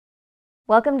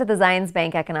Welcome to the Zions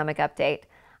Bank Economic Update.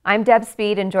 I'm Deb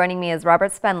Speed, and joining me is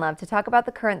Robert Spendlove to talk about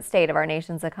the current state of our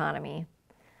nation's economy.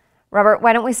 Robert,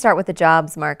 why don't we start with the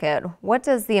jobs market? What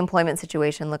does the employment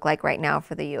situation look like right now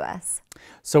for the U.S.?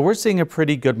 So we're seeing a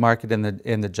pretty good market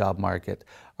in the job market.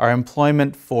 Our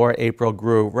employment for April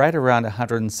grew right around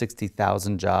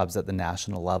 160,000 jobs at the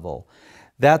national level.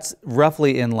 That's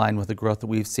roughly in line with the growth that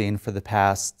we've seen for the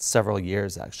past several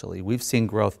years, actually. We've seen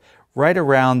growth right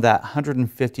around that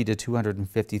 150 to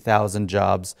 250,000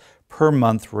 jobs per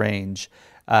month range.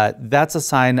 That's a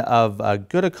sign of a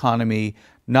good economy,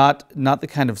 not the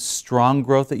kind of strong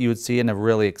growth that you would see in a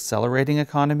really accelerating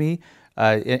economy.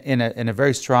 In a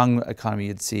very strong economy,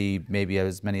 you'd see maybe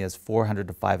as many as 400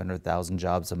 to 500,000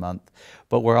 jobs a month.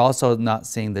 But we're also not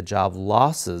seeing the job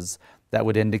losses that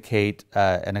would indicate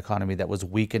an economy that was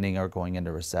weakening or going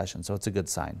into recession. So it's a good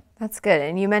sign. That's good.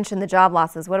 And you mentioned the job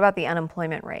losses. What about the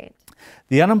unemployment rate?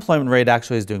 The unemployment rate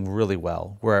actually is doing really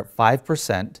well. We're at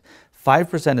 5%.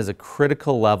 5% is a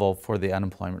critical level for the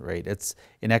unemployment rate. It's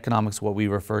in economics what we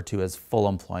refer to as full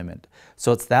employment.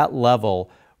 So it's that level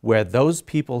where those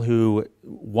people who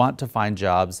want to find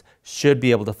jobs should be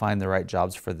able to find the right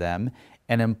jobs for them,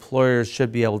 and employers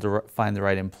should be able to find the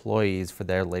right employees for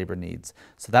their labor needs.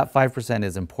 So that 5%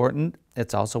 is important.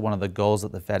 It's also one of the goals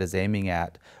that the Fed is aiming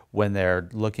at when they're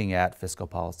looking at fiscal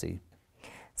policy.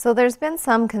 So there's been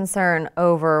some concern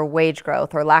over wage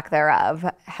growth or lack thereof.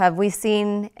 Have we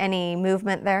seen any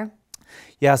movement there?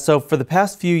 Yeah, so for the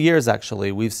past few years,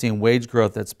 actually, we've seen wage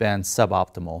growth that's been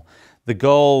suboptimal. The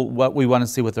goal, what we want to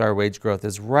see with our wage growth,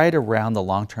 is right around the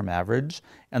long-term average,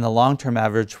 and the long-term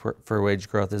average for wage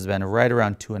growth has been right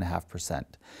around 2.5%.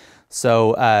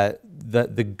 So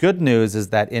the good news is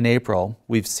that in April,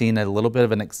 we've seen a little bit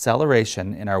of an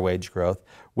acceleration in our wage growth.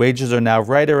 Wages are now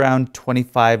right around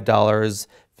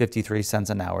 $25.53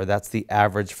 an hour. That's the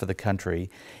average for the country.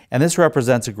 And this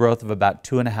represents a growth of about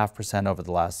 2.5% over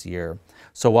the last year.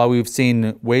 So while we've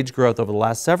seen wage growth over the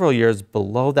last several years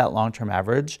below that long-term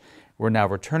average, we're now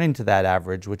returning to that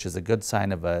average, which is a good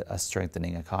sign of a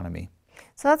strengthening economy.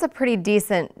 So that's a pretty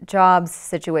decent jobs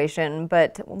situation,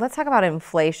 but let's talk about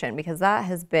inflation, because that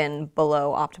has been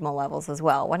below optimal levels as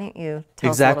well. Why don't you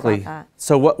tell us a little about that?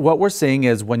 So what we're seeing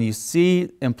is when you see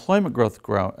employment growing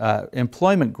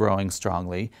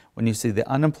strongly, when you see the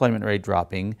unemployment rate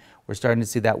dropping, we're starting to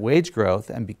see that wage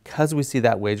growth, and because we see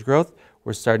that wage growth,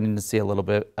 we're starting to see a little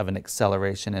bit of an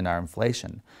acceleration in our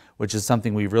inflation, which is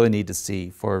something we really need to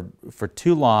see. For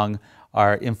too long,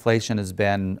 our inflation has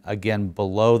been, again,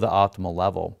 below the optimal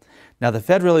level. Now, the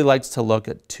Fed really likes to look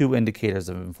at two indicators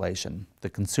of inflation: the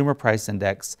Consumer Price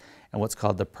Index and what's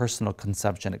called the Personal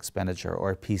Consumption Expenditure,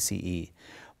 or PCE.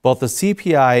 Both the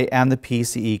CPI and the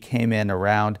PCE came in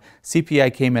around,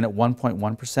 CPI came in at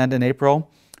 1.1% in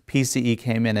April, PCE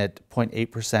came in at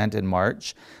 0.8% in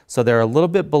March. So they're a little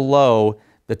bit below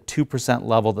the 2%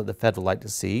 level that the Fed would like to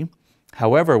see.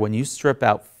 However, when you strip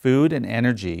out food and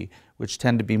energy, which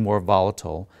tend to be more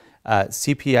volatile,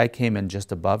 CPI came in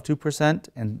just above 2%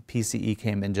 and PCE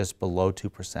came in just below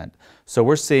 2%. So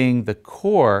we're seeing the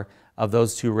core of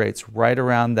those two rates right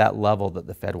around that level that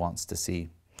the Fed wants to see.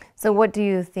 So what do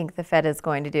you think the Fed is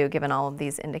going to do given all of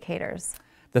these indicators?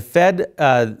 The Fed,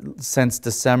 since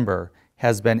December,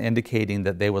 has been indicating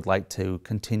that they would like to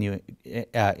continue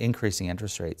increasing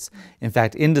interest rates. In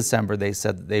fact, in December, they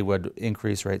said that they would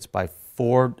increase rates by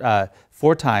four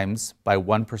times by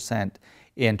 1%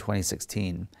 in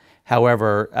 2016.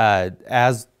 However,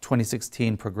 as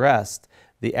 2016 progressed,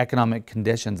 the economic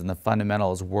conditions and the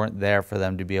fundamentals weren't there for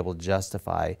them to be able to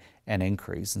justify an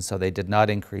increase, and so they did not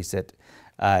increase it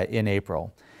in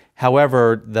April.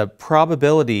 However, the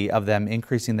probability of them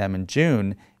increasing them in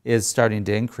June is starting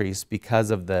to increase because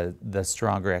of the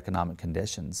stronger economic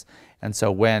conditions. And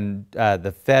so when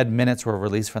the Fed minutes were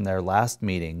released from their last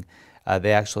meeting,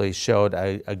 they actually showed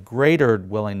a greater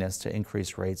willingness to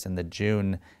increase rates in the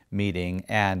June meeting,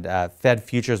 and Fed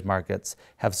futures markets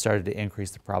have started to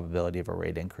increase the probability of a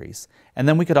rate increase. And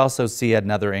then we could also see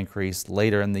another increase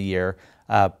later in the year,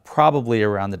 probably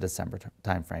around the December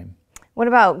timeframe. What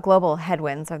about global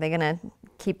headwinds? Are they going to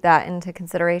keep that into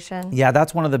consideration? Yeah,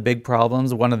 that's one of the big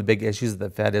problems, one of the big issues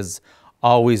that the Fed is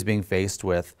always being faced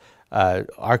with.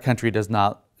 Our country does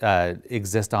not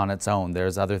exist on its own.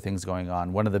 There's other things going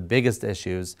on. One of the biggest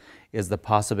issues is the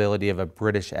possibility of a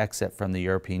British exit from the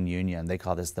European Union. They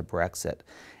call this the Brexit.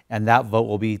 And that vote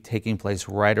will be taking place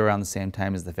right around the same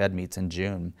time as the Fed meets in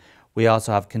June. We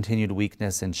also have continued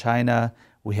weakness in China.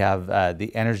 We have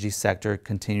the energy sector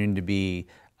continuing to be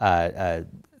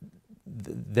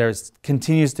there's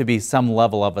continues to be some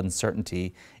level of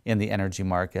uncertainty in the energy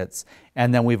markets.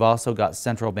 And then we've also got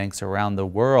central banks around the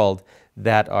world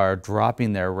that are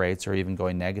dropping their rates or even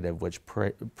going negative, which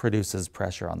produces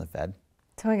pressure on the Fed.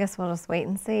 So I guess we'll just wait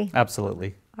and see.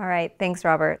 Absolutely. All right. Thanks,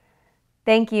 Robert.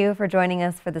 Thank you for joining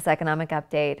us for this economic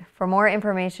update. For more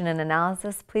information and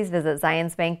analysis, please visit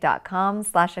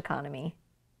zionsbank.com/economy.